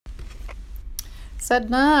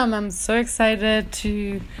Sadnam, I'm so excited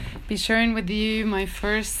to be sharing with you my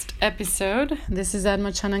first episode. This is Adma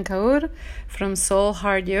Chanan Kaur from Soul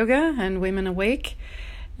Heart Yoga and Women Awake.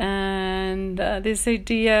 And this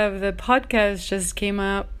idea of the podcast just came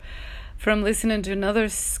up from listening to another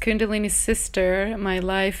Kundalini sister, My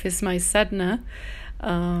Life is My Sadhana.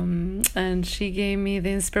 And she gave me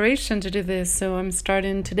the inspiration to do this. So I'm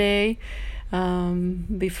starting today, a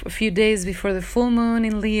few days before the full moon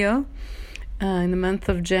in Leo. In the month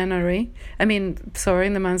of in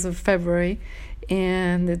the month of February,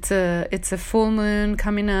 and it's a full moon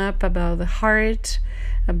coming up about the heart,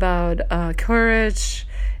 about courage.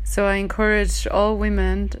 So I encourage all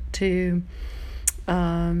women to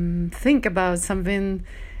think about something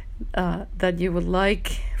that you would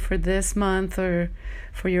like for this month or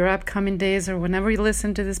for your upcoming days or whenever you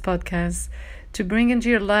listen to this podcast, to bring into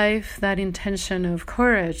your life that intention of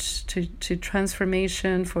courage to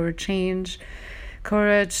transformation, for change,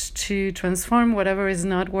 courage to transform whatever is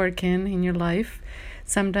not working in your life.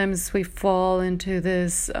 Sometimes we fall into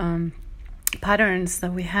this patterns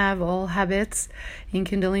that we have, all habits. In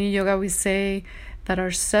Kundalini Yoga, we say that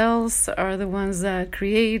our cells are the ones that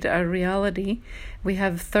create our reality. We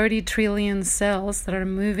have 30 trillion cells that are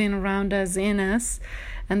moving around us, in us.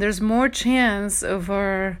 And there's more chance of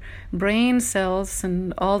our brain cells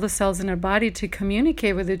and all the cells in our body to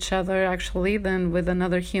communicate with each other actually than with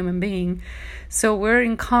another human being. So we're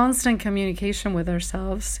in constant communication with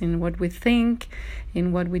ourselves in what we think,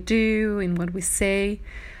 in what we do, in what we say.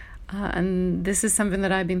 And this is something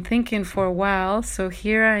that I've been thinking for a while. So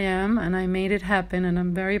here I am, and I made it happen, and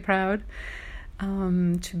I'm very proud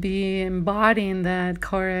to be embodying that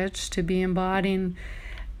courage, to be embodying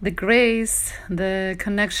the grace, the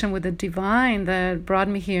connection with the divine that brought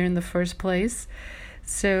me here in the first place.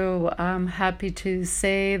 So I'm happy to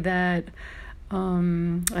say that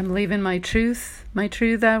I'm living my truth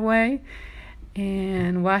that way.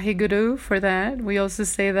 And Waheguru for that. We also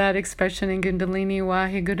say that expression in Kundalini,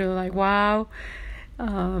 Waheguru, like, wow,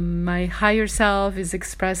 my higher self is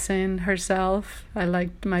expressing herself. I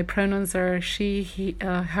like my pronouns are she, he,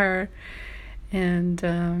 her.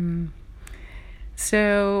 And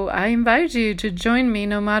so I invite you to join me,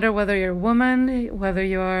 no matter whether you're a woman, whether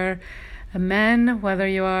you're a man, whether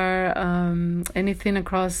you are anything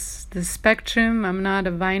across the spectrum. I'm not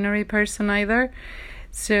a binary person either.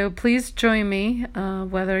 So please join me,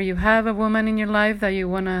 whether you have a woman in your life that you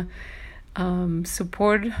want to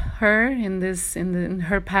support her in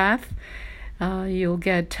her path. You'll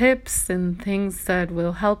get tips and things that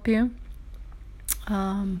will help you.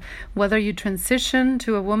 Whether you transition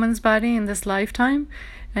to a woman's body in this lifetime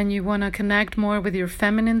and you want to connect more with your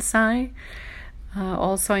feminine side,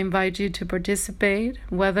 also I invite you to participate.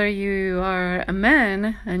 Whether you are a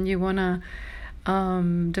man and you want to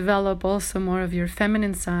develop also more of your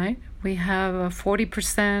feminine side, we have a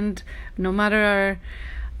 40%, no matter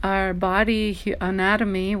our body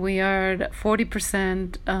anatomy, we are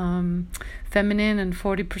 40% feminine and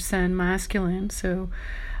 40% masculine. So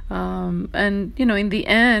and in the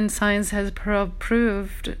end, science has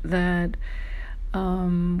proved that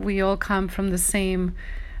we all come from the same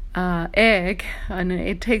egg, and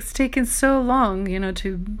it's taken so long,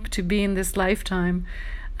 to be in this lifetime.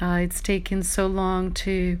 It's taken so long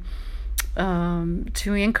to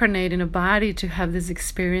incarnate in a body, to have these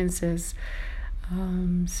experiences.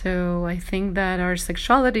 So I think that our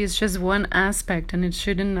sexuality is just one aspect, and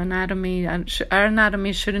our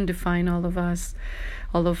anatomy shouldn't define all of us,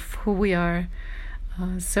 all of who we are.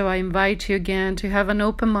 So I invite you again to have an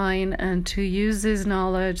open mind and to use this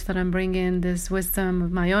knowledge that I'm bringing, this wisdom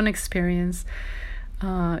of my own experience,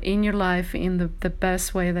 in your life in the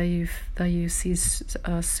best way that you see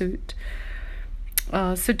suit.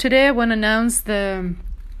 So today I want to announce the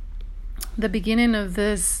beginning of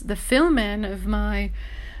the filming of my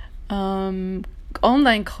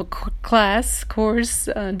online course,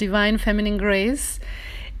 Divine Feminine Grace.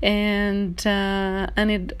 And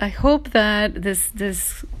I hope that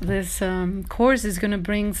this course is going to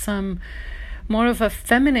bring some more of a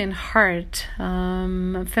feminine heart.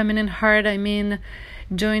 Feminine heart, I mean,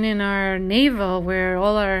 joining our navel, where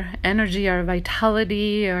all our energy, our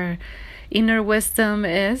vitality, our inner wisdom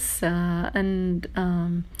is, and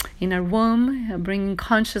in our womb, bringing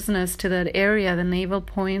consciousness to that area, the navel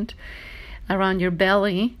point around your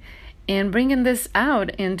belly. And bringing this out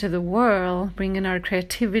into the world, bringing our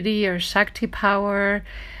creativity, our Shakti power.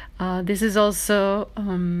 This is also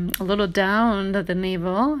a little down the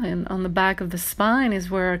navel, and on the back of the spine is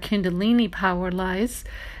where our Kundalini power lies,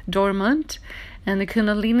 dormant. And the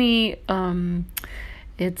Kundalini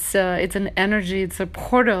It's an energy. It's a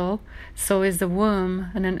portal. So is the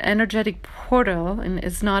womb, and an energetic portal, and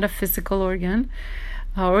it's not a physical organ,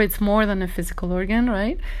 or it's more than a physical organ,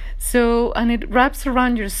 right? So, and it wraps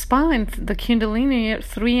around your spine, the Kundalini,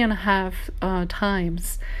 3.5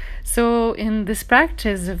 times. So in this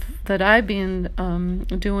practice that I've been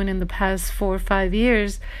doing in the past 4 or 5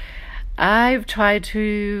 years, I've tried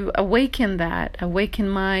to awaken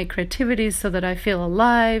my creativity, so that I feel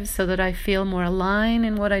alive, so that I feel more aligned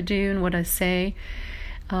in what I do and what I say,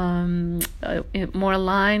 more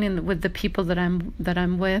aligned with the people that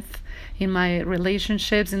I'm with, in my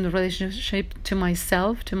relationships, in the relationship to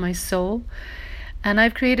myself, to my soul. And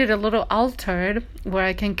I've created a little altar where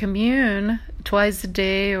I can commune twice a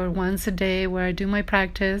day or once a day, where I do my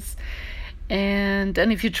practice. And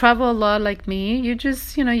if you travel a lot like me, you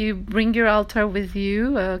just, you bring your altar with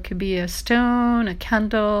you. It could be a stone, a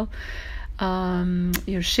candle,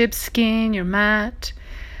 your sheepskin, your mat,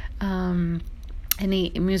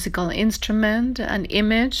 any musical instrument, an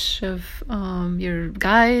image of your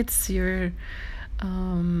guides, your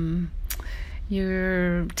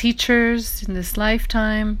teachers in this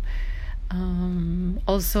lifetime.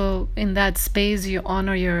 Also in that space, I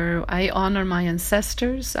honor my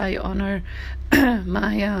ancestors. I honor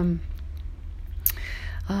my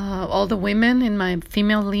all the women in my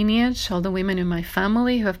female lineage, all the women in my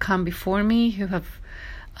family who have come before me, who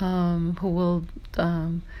will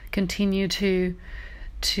continue to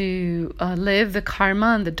live the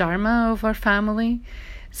karma and the dharma of our family.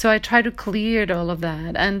 So I try to clear all of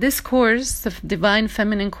that. And this course, the Divine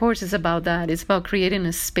Feminine course, is about that. It's about creating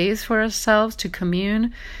a space for ourselves to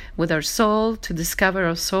commune with our soul, to discover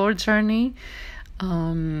our soul journey.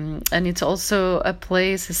 And it's also a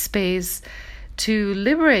space to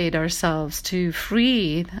liberate ourselves, to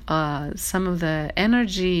free some of the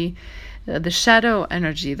energy, the shadow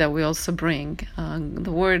energy that we also bring.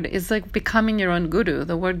 The word is like becoming your own guru.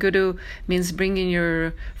 The word guru means bringing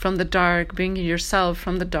yourself from the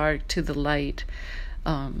dark to the light.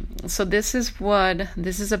 So this is what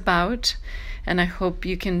this is about, and I hope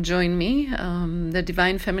you can join me. The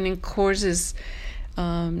Divine Feminine course is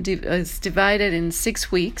divided in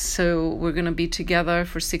 6 weeks, so we're going to be together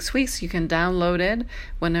for 6 weeks. You can download it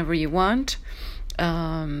whenever you want.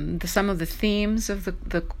 Some of the themes of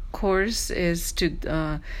the course is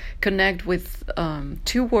to connect with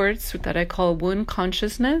 2 words that I call wound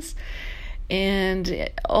consciousness. And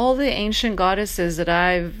all the ancient goddesses that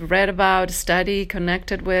I've read about, studied,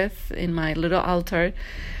 connected with in my little altar,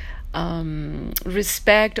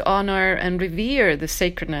 respect, honor, and revere the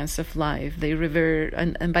sacredness of life. They revere,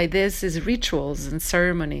 and by this is rituals and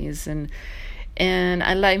ceremonies. And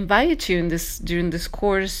I invite you during this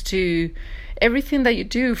course to everything that you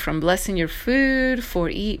do, from blessing your food,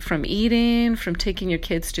 from eating, from taking your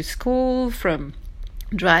kids to school, from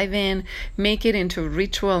driving, make it into a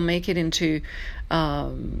ritual, make it into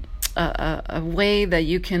a way that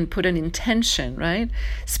you can put an intention, right?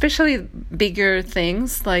 Especially bigger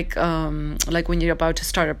things like when you're about to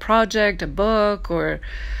start a project, a book, or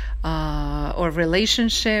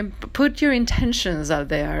relationship. Put your intentions out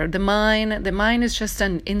there. The mind is just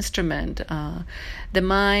an instrument. The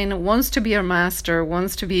mind wants to be our master,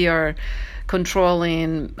 wants to be our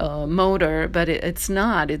controlling motor, but it's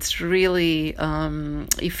not. It's really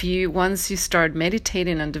once you start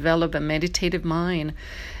meditating and develop a meditative mind,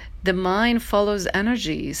 the mind follows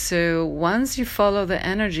energy. So once you follow the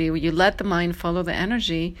energy, you let the mind follow the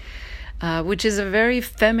energy, which is a very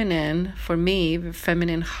feminine, for me,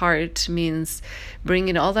 feminine heart means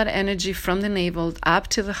bringing all that energy from the navel up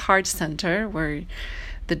to the heart center where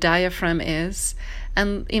the diaphragm is,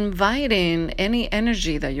 and inviting any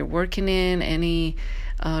energy that you're working in, any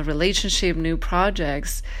relationship, new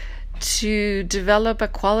projects, to develop a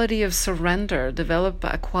quality of surrender, develop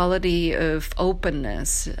a quality of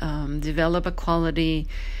openness, develop a quality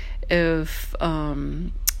of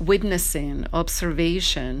witnessing,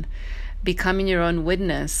 observation, becoming your own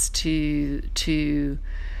witness to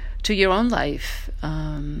your own life.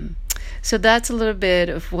 So that's a little bit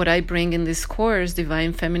of what I bring in this course,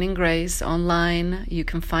 Divine Feminine Grace, online. You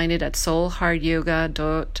can find it at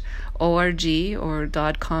soulheartyoga.org or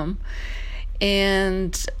 .com.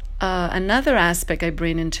 And another aspect I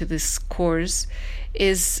bring into this course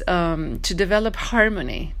is to develop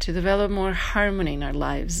harmony, to develop more harmony in our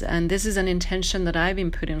lives. And this is an intention that I've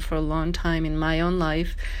been putting for a long time in my own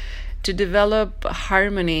life, to develop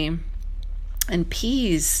harmony and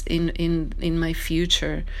peace in my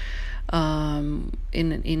future, in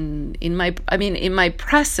my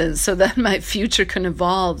present, so that my future can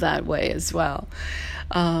evolve that way as well.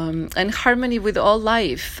 And harmony with all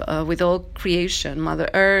life, with all creation, Mother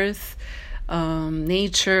Earth,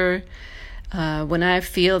 nature. When I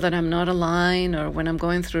feel that I'm not aligned or when I'm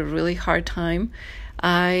going through a really hard time,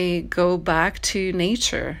 I go back to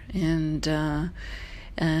nature and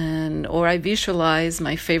or I visualize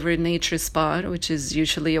my favorite nature spot, which is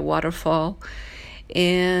usually a waterfall.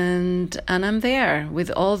 And I'm there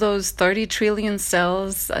with all those 30 trillion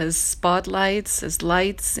cells as spotlights, as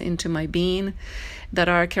lights into my being that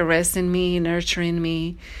are caressing me, nurturing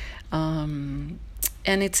me. And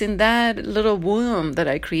it's in that little womb that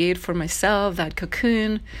I create for myself, that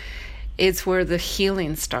cocoon. It's where the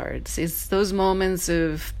healing starts. It's those moments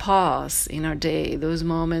of pause in our day, those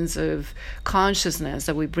moments of consciousness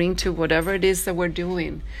that we bring to whatever it is that we're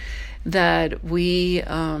doing, that we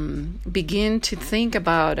begin to think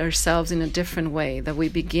about ourselves in a different way, that we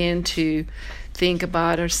begin to think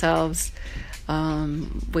about ourselves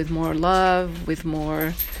with more love, with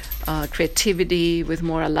more creativity, with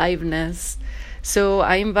more aliveness. So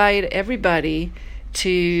I invite everybody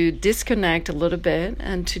to disconnect a little bit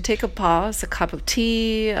and to take a pause, a cup of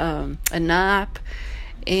tea, a nap,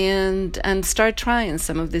 and start trying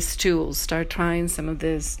some of these tools, start trying some of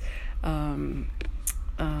these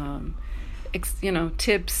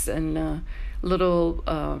tips and little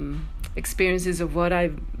experiences of what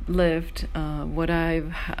I've lived,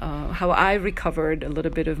 how I recovered a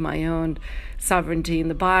little bit of my own sovereignty in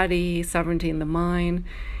the body, sovereignty in the mind,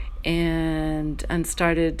 and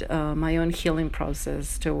started my own healing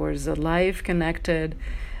process towards a life connected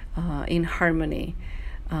in harmony,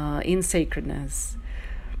 in sacredness.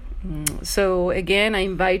 So again, I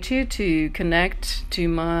invite you to connect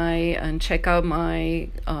to and check out my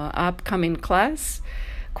upcoming course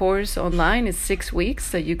online. It's 6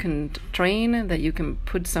 weeks that you can train, that you can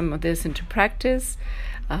put some of this into practice.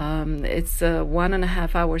 It's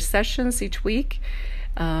 1.5 hour sessions each week.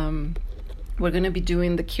 We're going to be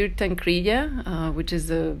doing the Kirtan Kriya, which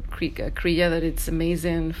is a Kriya that it's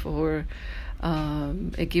amazing for,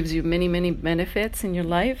 it gives you many, many benefits in your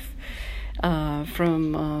life,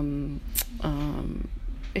 from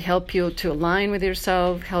help you to align with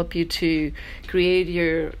yourself, help you to create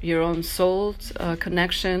your own soul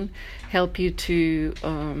connection, help you to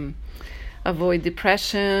avoid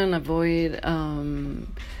depression, avoid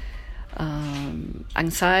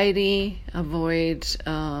anxiety, avoid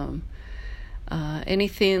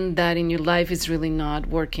anything that in your life is really not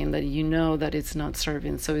working, that you know that it's not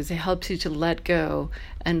serving. So it helps you to let go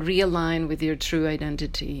and realign with your true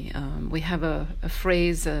identity. We have a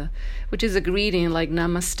phrase, which is a greeting like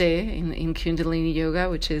namaste in Kundalini Yoga,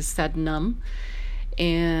 which is Sat Nam.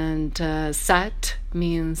 And Sat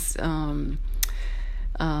means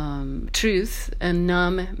truth, and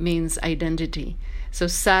Nam means identity. So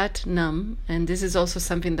Sat Nam, and this is also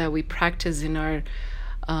something that we practice in our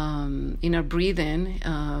breathing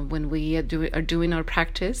when we are doing our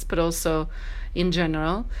practice, but also in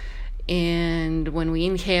general. And when we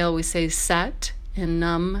inhale, we say Sat and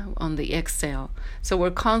Nam on the exhale. So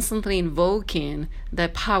we're constantly invoking the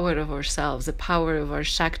power of ourselves, the power of our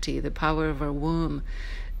Shakti, the power of our womb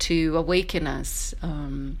to awaken us,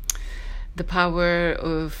 the power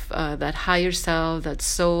of that higher self, that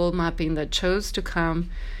soul mapping that chose to come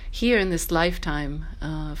here in this lifetime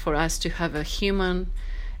for us to have a human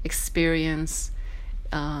experience,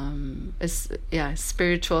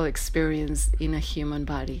 spiritual experience in a human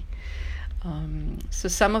body. So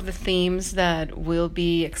some of the themes that we'll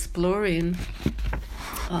be exploring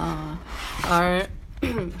are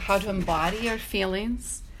how to embody our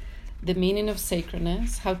feelings, the meaning of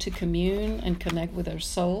sacredness, how to commune and connect with our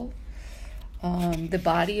soul, the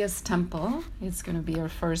body as temple. It's going to be our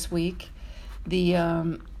first week.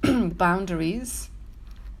 The boundaries,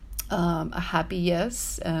 a happy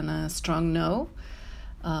yes and a strong no.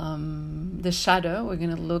 The shadow, we're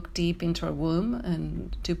going to look deep into our womb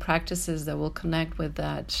and do practices that will connect with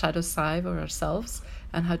that shadow side of ourselves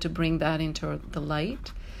and how to bring that into the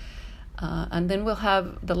light. And then we'll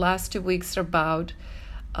have the last 2 weeks are about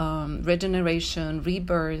regeneration,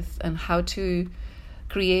 rebirth, and how to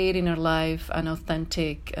create in our life an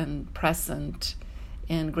authentic and present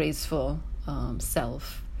and graceful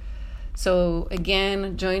self. So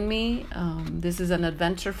again, join me. This is an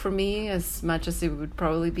adventure for me as much as it would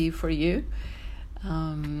probably be for you.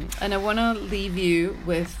 And I want to leave you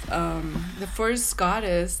with the first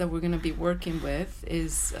goddess that we're going to be working with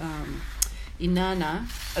is Inanna.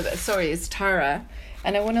 It's Tara.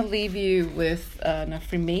 And I want to leave you with an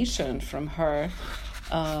affirmation from her,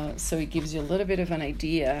 so it gives you a little bit of an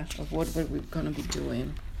idea of what we're going to be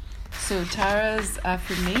doing. So Tara's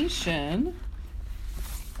affirmation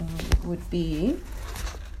would be,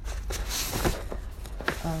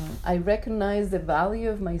 I recognize the value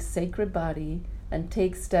of my sacred body and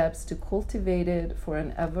take steps to cultivate it for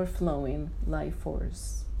an ever-flowing life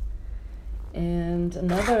force. And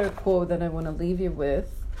another quote that I want to leave you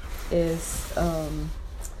with is,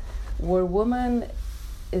 where woman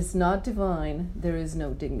is not divine, there is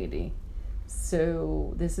no dignity.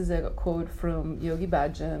 So this is a quote from Yogi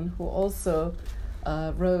Bhajan, who also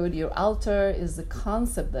wrote, your altar is the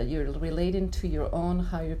concept that you're relating to your own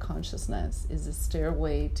higher consciousness, is a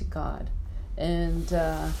stairway to God. And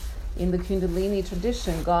in the Kundalini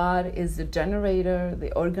tradition, God is the generator,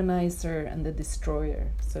 the organizer, and the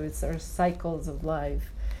destroyer. So it's our cycles of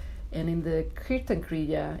life. And in the Kirtan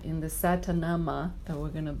Kriya, in the Satanama, that we're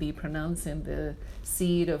going to be pronouncing the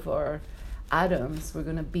seed of our atoms, we're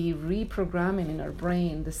going to be reprogramming in our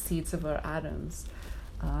brain the seeds of our atoms,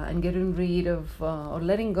 and getting rid of or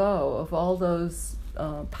letting go of all those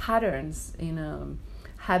patterns in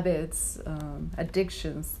habits,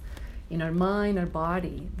 addictions in our mind, our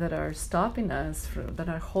body, that are stopping us, that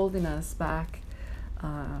are holding us back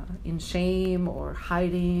in shame or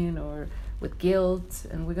hiding or with guilt,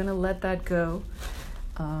 and we're going to let that go.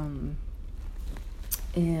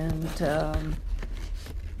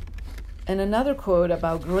 And another quote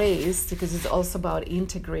about grace, because it's also about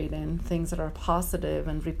integrating things that are positive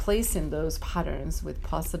and replacing those patterns with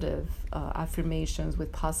positive affirmations,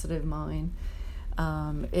 with positive mind.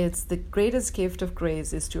 It's the greatest gift of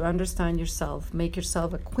grace is to understand yourself, make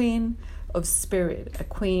yourself a queen of spirit, a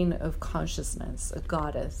queen of consciousness, a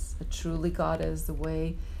goddess, a truly goddess, the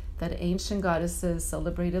way that ancient goddesses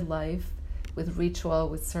celebrated life with ritual,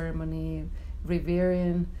 with ceremony,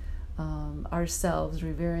 revering ourselves,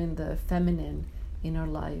 revering the feminine in our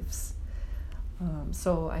lives.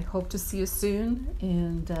 So I hope to see you soon,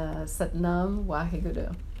 and Sat Nam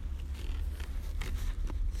Waheguru.